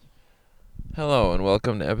Hello and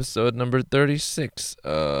welcome to episode number 36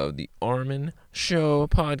 of the Armin Show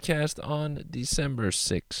podcast on December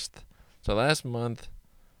 6th. So last month,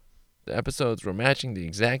 the episodes were matching the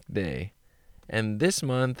exact day. And this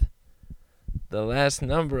month, the last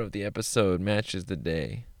number of the episode matches the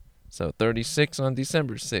day. So 36 on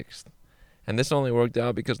December 6th. And this only worked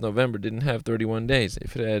out because November didn't have 31 days.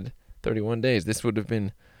 If it had 31 days, this would have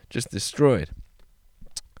been just destroyed.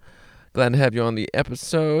 Glad to have you on the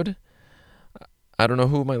episode. I don't know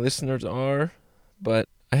who my listeners are, but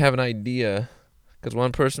I have an idea, because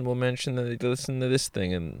one person will mention that they listen to this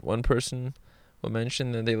thing, and one person will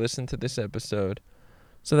mention that they listen to this episode.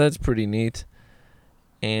 So that's pretty neat.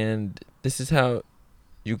 And this is how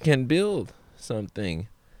you can build something.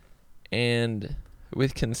 And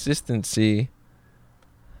with consistency,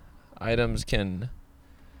 items can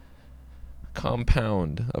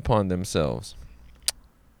compound upon themselves.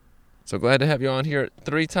 So glad to have you on here.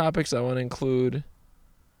 3 topics I want to include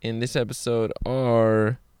in this episode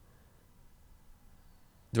are,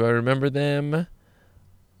 do I remember them?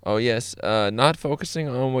 Oh yes, not focusing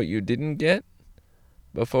on what you didn't get,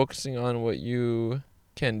 but focusing on what you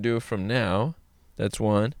can do from now. That's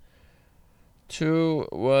 1. 2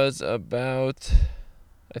 was about,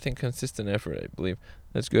 I think, consistent effort, I believe.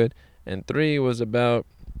 That's good. And 3 was about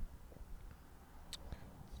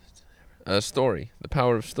a story, the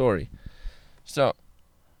power of story. So,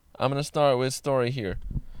 I'm going to start with story here.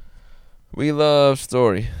 We love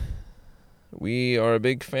story. We are a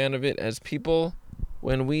big fan of it as people.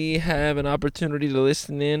 When we have an opportunity to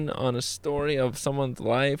listen in on a story of someone's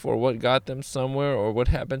life or what got them somewhere or what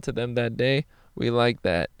happened to them that day, we like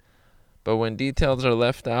that. But when details are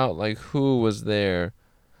left out, like who was there,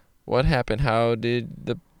 what happened, how did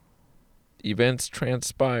the events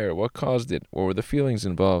transpire, what caused it, what were the feelings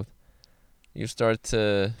involved, you start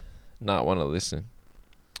to not want to listen.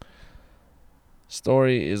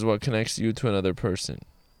 Story is what connects you to another person.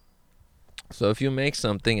 So if you make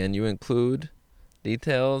something and you include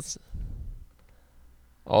details,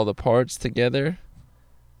 all the parts together,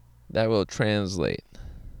 that will translate.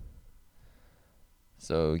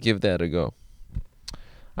 So give that a go.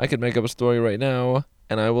 I could make up a story right now,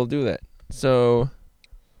 and I will do that. So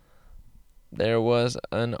there was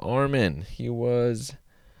an Armin. He was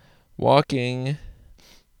walking,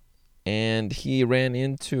 and he ran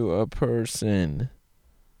into a person.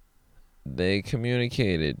 They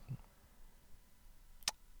communicated.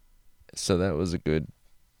 So that was a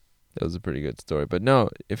pretty good story. But no,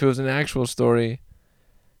 if it was an actual story,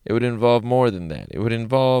 it would involve more than that. It would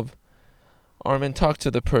involve Armin talked to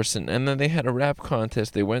the person, and then they had a rap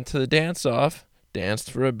contest. They went to the dance-off, danced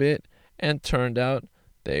for a bit, and turned out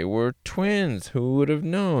they were twins. Who would have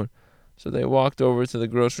known? So they walked over to the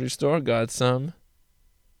grocery store, got some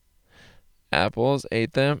apples,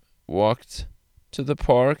 ate them, walked to the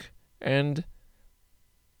park, and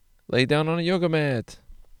lay down on a yoga mat.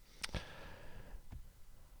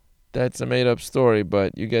 That's a made-up story,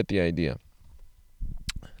 but you get the idea.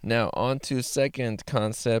 Now, on to second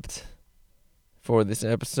concept for this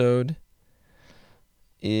episode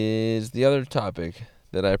is the other topic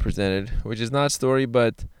that I presented, which is not story,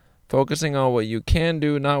 but focusing on what you can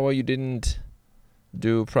do, not what you didn't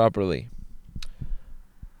do properly.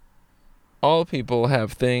 All people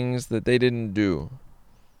have things that they didn't do.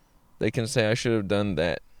 They can say, I should have done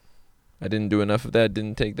that. I didn't do enough of that,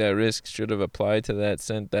 didn't take that risk, should have applied to that,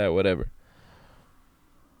 sent that, whatever.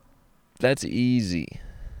 That's easy.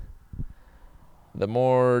 The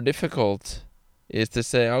more difficult is to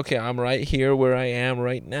say, okay, I'm right here where I am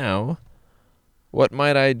right now. What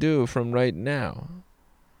might I do from right now?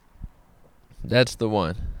 That's the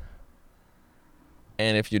one.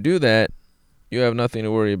 And if you do that, you have nothing to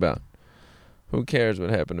worry about. Who cares what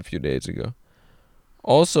happened a few days ago?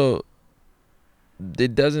 Also,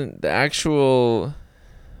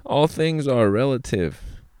 all things are relative.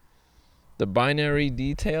 The binary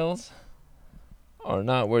details are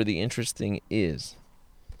not where the interesting is.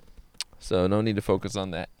 So no need to focus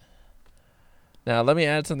on that. Now, let me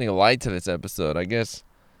add something light to this episode. I guess,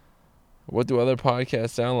 what do other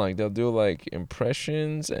podcasts sound like? They'll do like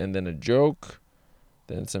impressions and then a joke,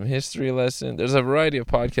 then some history lesson. There's a variety of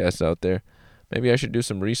podcasts out there. Maybe I should do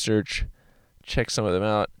some research, check some of them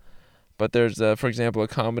out. But there's, for example, a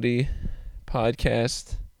comedy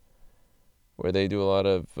podcast where they do a lot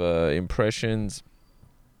of impressions.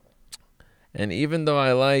 And even though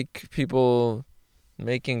I like people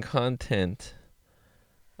making content,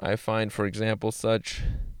 I find, for example, such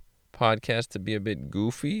podcasts to be a bit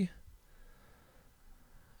goofy.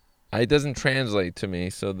 It doesn't translate to me.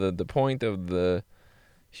 So the point of the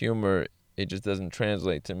humor, it just doesn't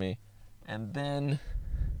translate to me. And then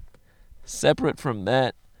Separate from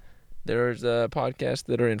that, there's podcasts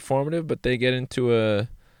that are informative, but they get into a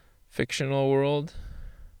fictional world.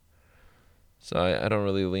 So I don't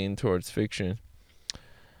really lean towards fiction.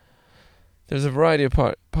 There's a variety of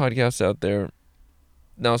podcasts out there.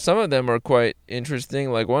 Now, some of them are quite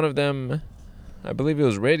interesting. Like one of them, I believe it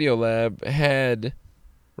was Radiolab, had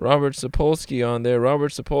Robert Sapolsky on there.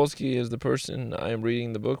 Robert Sapolsky is the person I am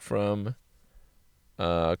reading the book from.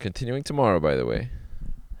 Continuing Tomorrow, by the way.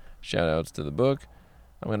 Shout outs to the book.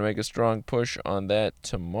 I'm going to make a strong push on that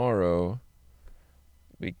tomorrow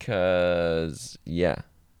because,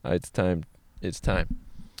 it's time. It's time.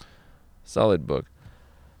 Solid book.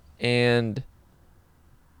 And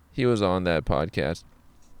he was on that podcast.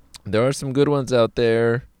 There are some good ones out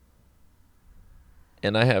there,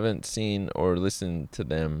 and I haven't seen or listened to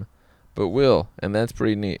them, but will, and that's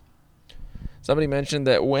pretty neat. Somebody mentioned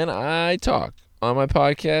that when I talk on my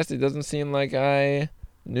podcast, it doesn't seem like I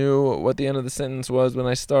knew what the end of the sentence was when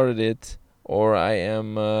I started it, or I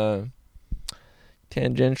am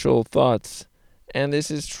tangential thoughts, and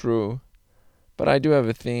this is true, but I do have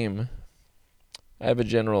a theme. I have a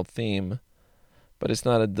general theme, but it's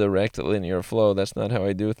not a direct linear flow. That's not how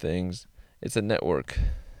I do things. It's a networking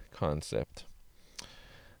concept.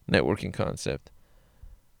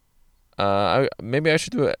 Maybe I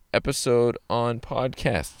should do an episode on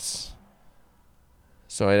podcasts.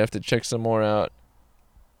 So I'd have to check some more out,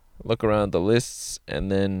 look around the lists,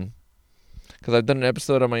 and then, because I've done an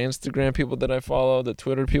episode on my Instagram people that I follow, the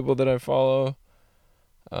Twitter people that I follow.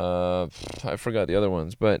 I forgot the other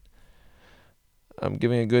ones, but I'm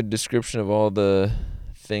giving a good description of all the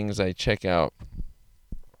things I check out.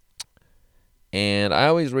 And I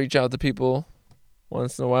always reach out to people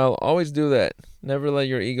once in a while. Always do that. Never let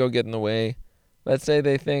your ego get in the way. Let's say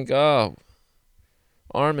they think, oh,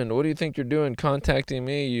 Armin, what do you think you're doing contacting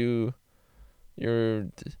me? You're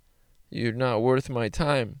not worth my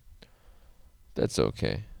time. That's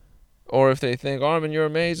okay. Or if they think, Armin, you're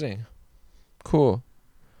amazing. Cool.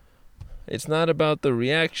 It's not about the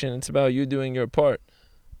reaction. It's about you doing your part.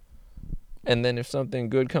 And then if something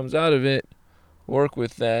good comes out of it, work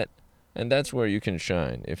with that. And that's where you can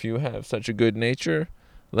shine. If you have such a good nature,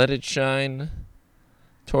 let it shine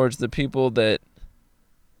towards the people that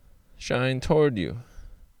shine toward you.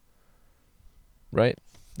 Right?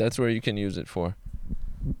 That's where you can use it for.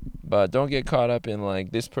 But don't get caught up in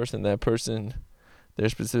like this person, that person, their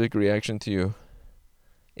specific reaction to you.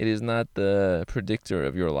 It is not the predictor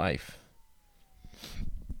of your life.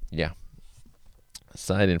 Yeah.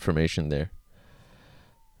 Side information there.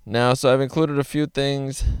 Now, so I've included a few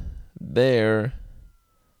things there.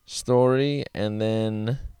 Story, and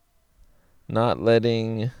then not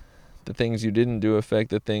letting the things you didn't do affect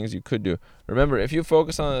the things you could do. Remember, if you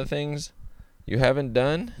focus on the things you haven't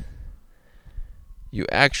done, you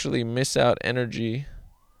actually miss out energy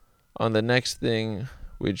on the next thing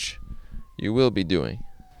which you will be doing.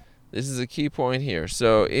 This is a key point here.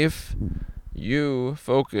 So if you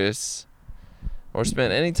focus or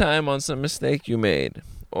spend any time on some mistake you made,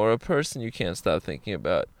 or a person you can't stop thinking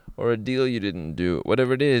about, or a deal you didn't do,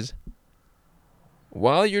 whatever it is,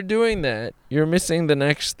 while you're doing that, you're missing the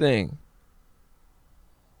next thing.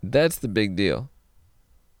 That's the big deal.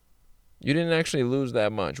 You didn't actually lose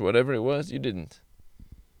that much. Whatever it was, you didn't.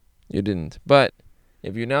 But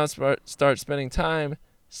if you now start spending time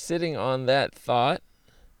sitting on that thought,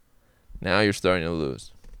 now you're starting to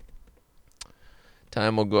lose.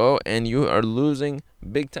 Time will go and you are losing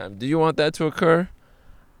big time. Do you want that to occur?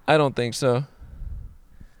 I don't think so.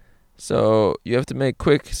 So you have to make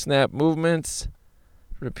quick snap movements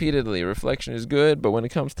repeatedly. Reflection is good, but when it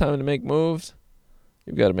comes time to make moves,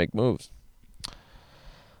 you've got to make moves.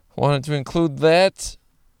 Wanted to include that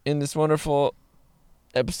in this wonderful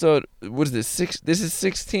episode. What is this? This is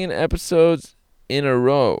 16 episodes in a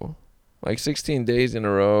row. Like 16 days in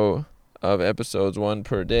a row of episodes, one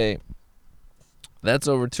per day. That's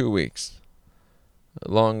over 2 weeks.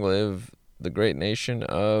 Long live the great nation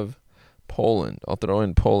of Poland. I'll throw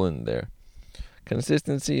in Poland there.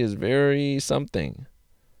 Consistency is very something.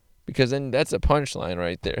 Because then that's a punchline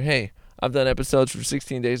right there. Hey, I've done episodes for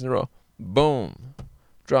 16 days in a row. Boom.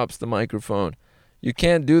 Drops the microphone. You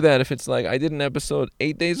can't do that if it's like, I did an episode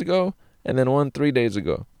 8 days ago and then one 3 days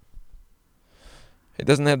ago. It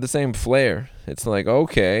doesn't have the same flair. It's like,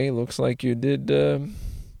 okay, looks like you did a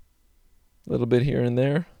little bit here and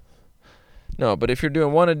there. No, but if you're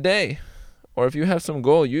doing one a day, or if you have some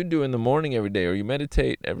goal you do in the morning every day, or you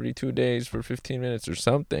meditate every 2 days for 15 minutes or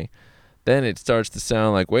something, then it starts to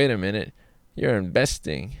sound like, wait a minute, you're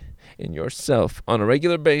investing in yourself on a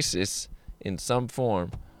regular basis in some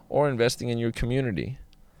form, or investing in your community.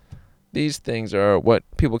 These things are what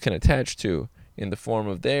people can attach to in the form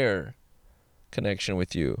of their connection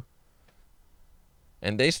with you.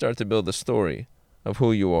 And they start to build a story of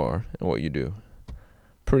who you are and what you do.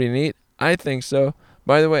 Pretty neat? I think so.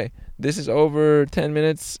 By the way, this is over 10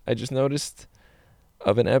 minutes, I just noticed,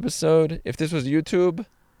 of an episode. If this was YouTube,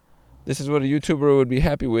 this is what a YouTuber would be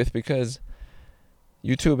happy with, because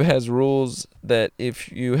YouTube has rules that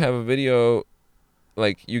if you have a video,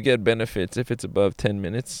 like, you get benefits if it's above 10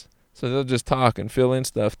 minutes. So they'll just talk and fill in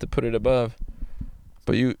stuff to put it above.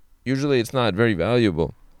 But usually it's not very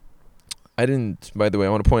valuable. By the way, I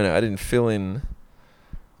want to point out, I didn't fill in,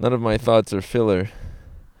 none of my thoughts are filler.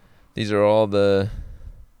 These are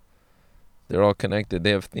they're all connected. They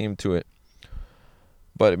have theme to it.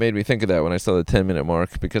 But it made me think of that when I saw the 10-minute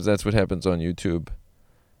mark, because that's what happens on YouTube.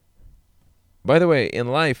 By the way, in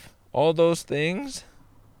life, all those things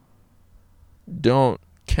don't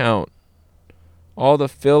count. All the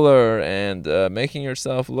filler and making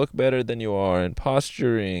yourself look better than you are, and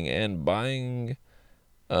posturing and buying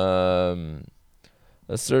a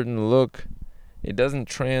certain look, it doesn't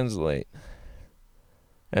translate.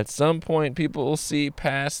 At some point, people will see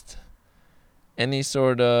past any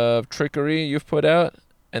sort of trickery you've put out,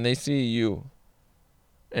 and they see you.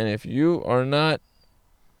 And if you are not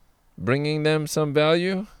bringing them some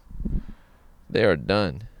value, they are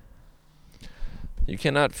done. You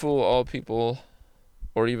cannot fool all people,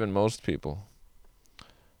 or even most people,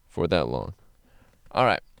 for that long. All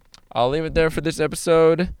right. I'll leave it there for this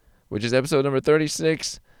episode, which is episode number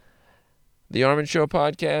 36. The Armin Show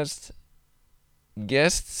podcast.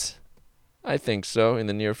 Guests, I think so, in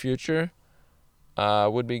the near future.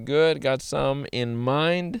 Would be good. Got some in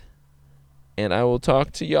mind. And I will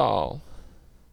talk to y'all